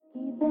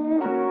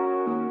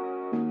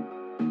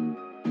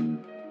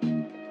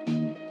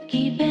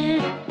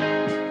baby.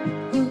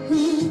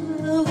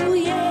 Ooh,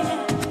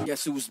 yeah.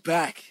 Guess who's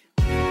back?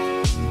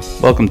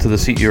 Welcome to the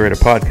CEOrator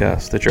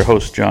Podcast. It's your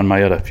host, John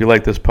Maeda. If you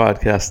like this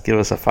podcast, give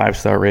us a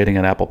 5-star rating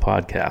on Apple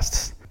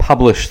Podcasts.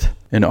 Published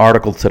an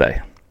article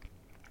today,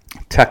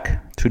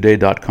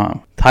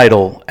 techtoday.com,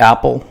 title,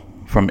 Apple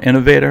from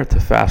Innovator to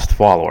Fast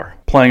Follower.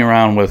 Playing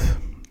around with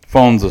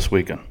phones this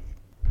weekend.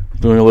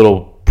 Doing a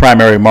little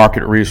primary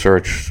market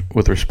research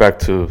with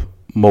respect to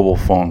mobile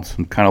phones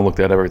and kind of looked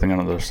at everything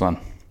under the sun.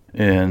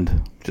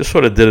 And just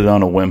sort of did it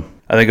on a whim.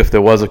 I think if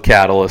there was a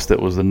catalyst, it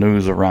was the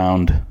news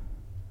around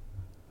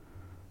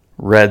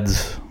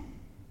Red's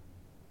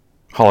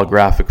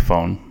holographic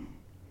phone,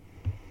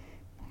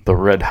 the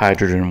Red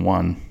Hydrogen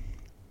 1.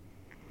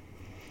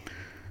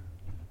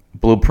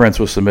 Blueprints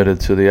were submitted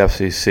to the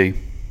FCC,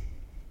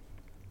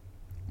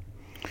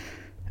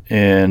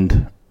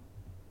 and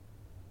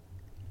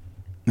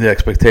the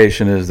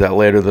expectation is that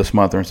later this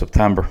month or in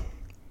September,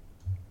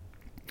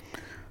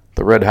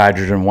 the Red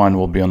Hydrogen 1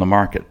 will be on the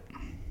market.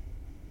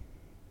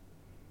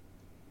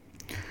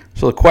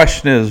 So the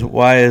question is,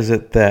 why is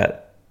it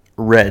that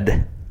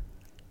Red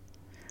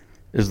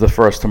is the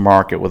first to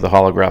market with a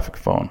holographic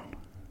phone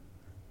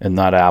and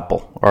not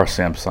Apple or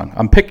Samsung?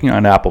 I'm picking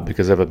on Apple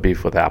because I have a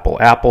beef with Apple.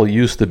 Apple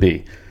used to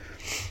be,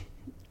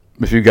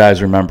 if you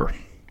guys remember,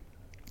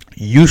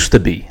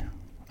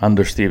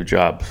 under Steve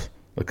Jobs,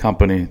 the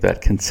company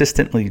that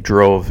consistently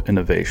drove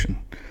innovation,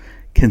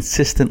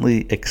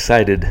 consistently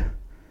excited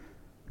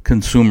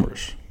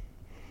consumers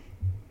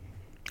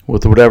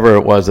with whatever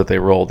it was that they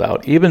rolled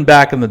out. Even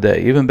back in the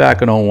day, even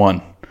back in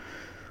 2001,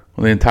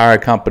 when the entire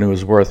company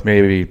was worth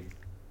maybe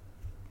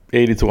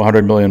 80 to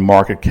 100 million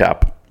market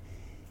cap.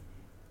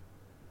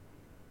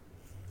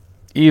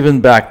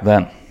 Even back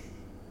then,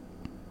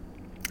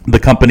 the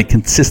company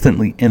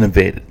consistently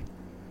innovated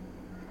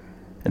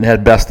and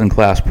had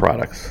best-in-class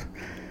products.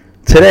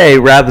 Today,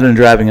 rather than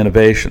driving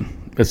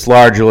innovation, it's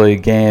largely a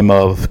game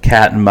of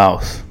cat and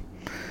mouse.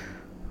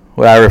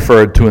 What I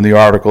referred to in the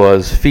article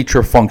as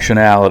feature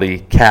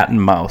functionality cat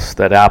and mouse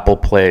that Apple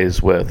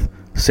plays with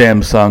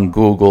Samsung,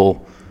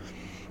 Google,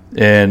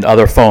 and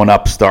other phone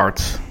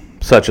upstarts,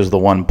 such as the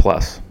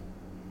OnePlus,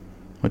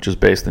 which is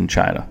based in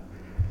China.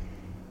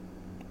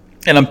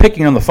 And I'm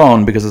picking on the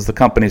phone because it's the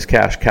company's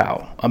cash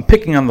cow. I'm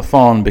picking on the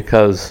phone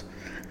because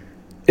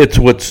it's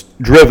what's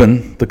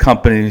driven the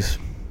company's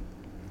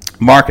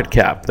market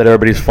cap that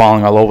everybody's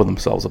falling all over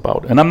themselves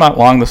about. And I'm not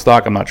long the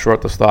stock, I'm not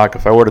short the stock.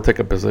 If I were to take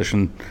a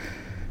position,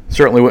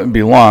 certainly wouldn't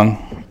be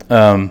long.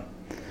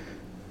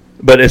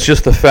 But it's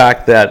just the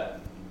fact that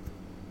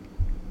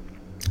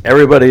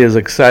everybody is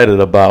excited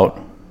about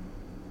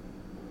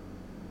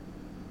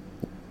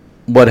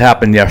what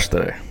happened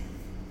yesterday.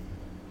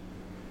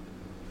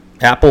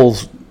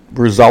 Apple's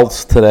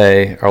results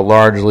today are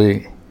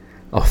largely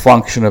a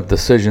function of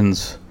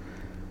decisions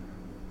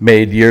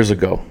made years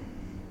ago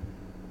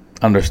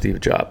under Steve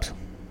Jobs.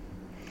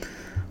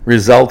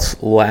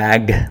 Results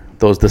lag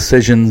those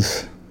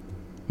decisions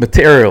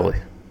materially.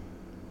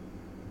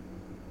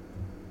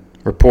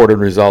 Reported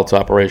results,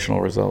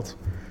 operational results.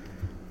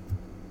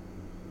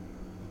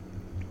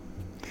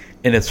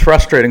 And it's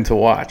frustrating to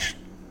watch.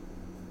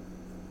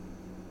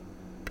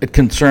 It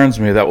concerns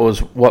me that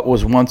what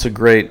was once a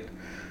great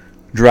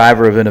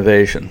driver of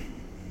innovation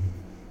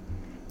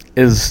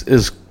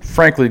is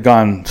frankly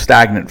gone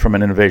stagnant from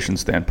an innovation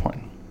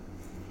standpoint.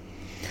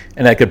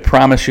 And I could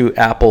promise you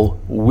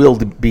Apple will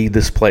be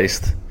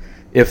displaced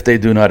if they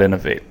do not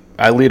innovate.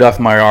 I lead off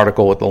my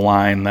article with the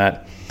line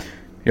that,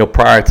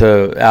 prior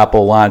to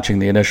Apple launching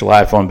the initial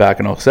iPhone back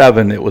in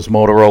 2007, it was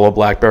Motorola,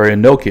 BlackBerry,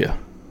 and Nokia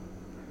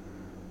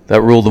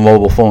that ruled the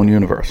mobile phone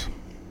universe.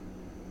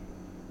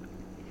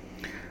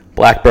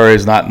 BlackBerry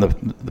is not in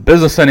the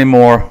business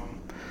anymore.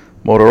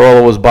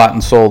 Motorola was bought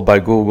and sold by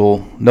Google.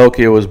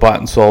 Nokia was bought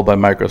and sold by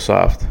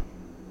Microsoft.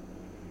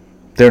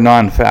 They're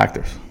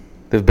non-factors.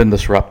 They've been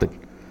disrupted,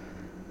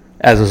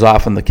 as is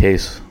often the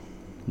case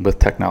with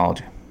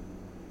technology.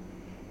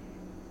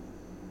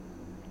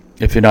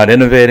 If you're not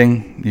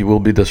innovating, you will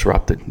be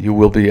disrupted. You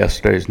will be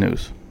yesterday's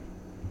news.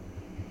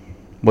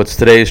 What's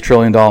today's $1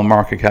 trillion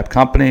market cap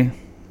company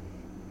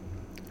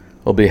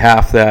will be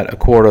half that, a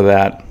quarter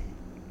that,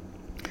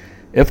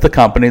 if the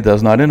company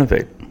does not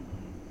innovate.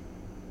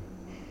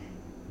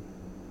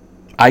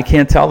 I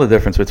can't tell the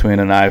difference between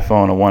an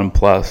iPhone, a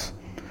OnePlus,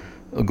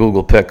 a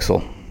Google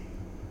Pixel,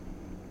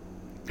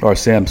 or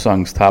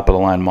Samsung's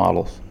top-of-the-line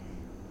models.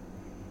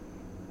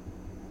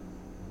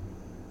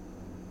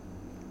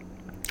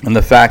 And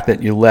the fact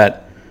that you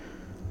let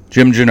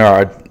Jim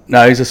Gennard,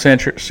 now he's a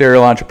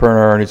serial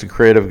entrepreneur and he's a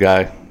creative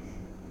guy.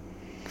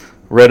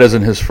 Red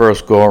isn't his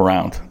first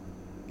go-around.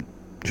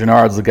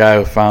 Gennard's the guy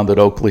who founded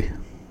Oakley,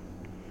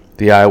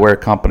 the eyewear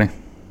company.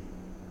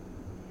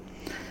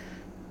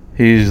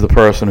 He's the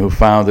person who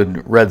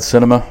founded Red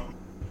Cinema.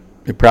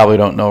 You probably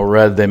don't know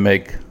Red. They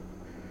make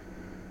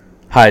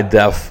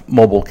high-def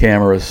mobile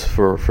cameras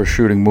for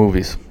shooting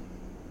movies.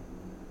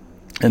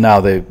 And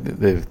now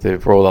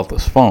they've rolled out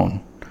this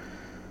phone,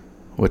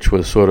 which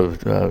was sort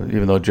of,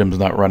 even though Jim's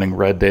not running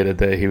Red day to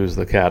day, he was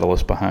the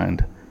catalyst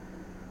behind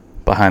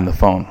behind the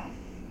phone.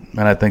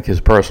 And I think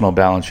his personal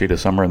balance sheet is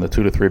somewhere in the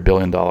 $2 to $3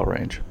 billion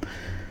range.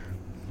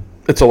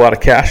 It's a lot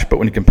of cash, but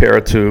when you compare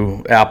it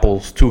to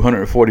Apple's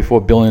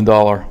 $244 billion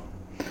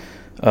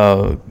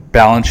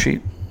balance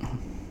sheet,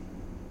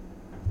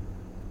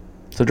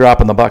 it's a drop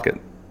in the bucket.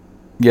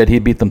 Yet he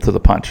beat them to the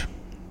punch,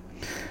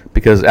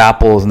 because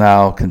Apple is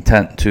now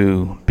content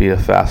to be a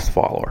fast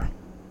follower.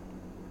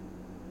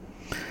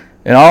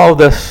 And all of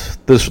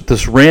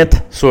this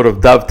rant sort of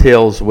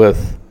dovetails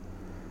with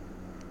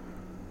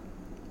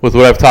what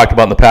I've talked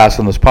about in the past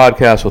on this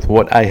podcast, with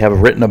what I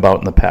have written about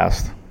in the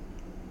past,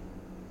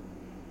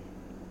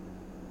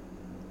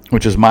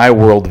 which is my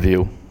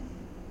worldview,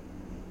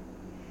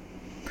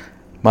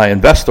 my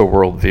investor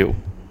worldview,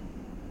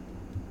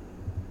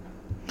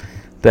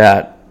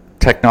 that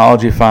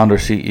technology founder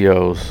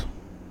CEOs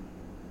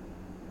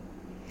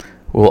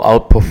will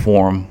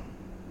outperform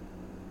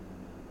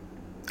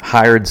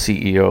hired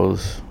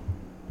CEOs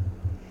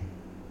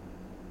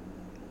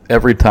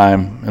every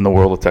time in the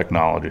world of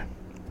technology.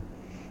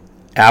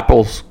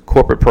 Apple's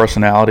corporate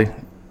personality,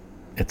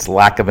 its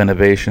lack of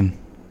innovation,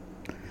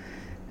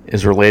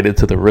 is related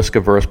to the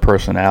risk-averse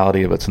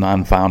personality of its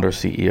non-founder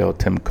CEO,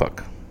 Tim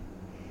Cook.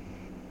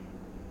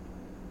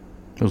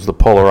 It was the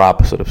polar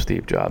opposite of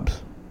Steve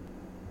Jobs.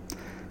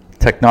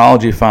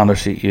 Technology founder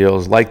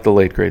CEOs, like the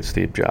late great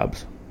Steve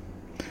Jobs,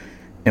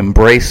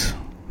 embrace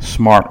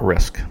smart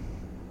risk,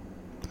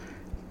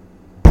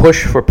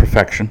 push for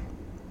perfection,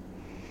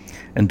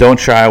 and don't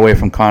shy away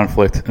from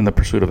conflict in the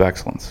pursuit of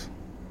excellence.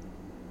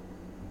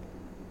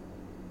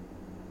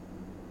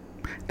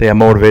 They are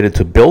motivated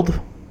to build,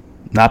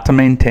 not to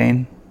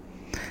maintain.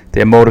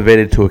 They are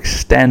motivated to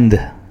extend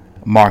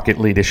market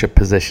leadership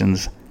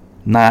positions,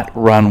 not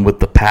run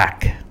with the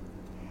pack.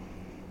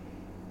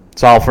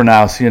 That's all for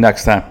now. See you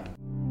next time.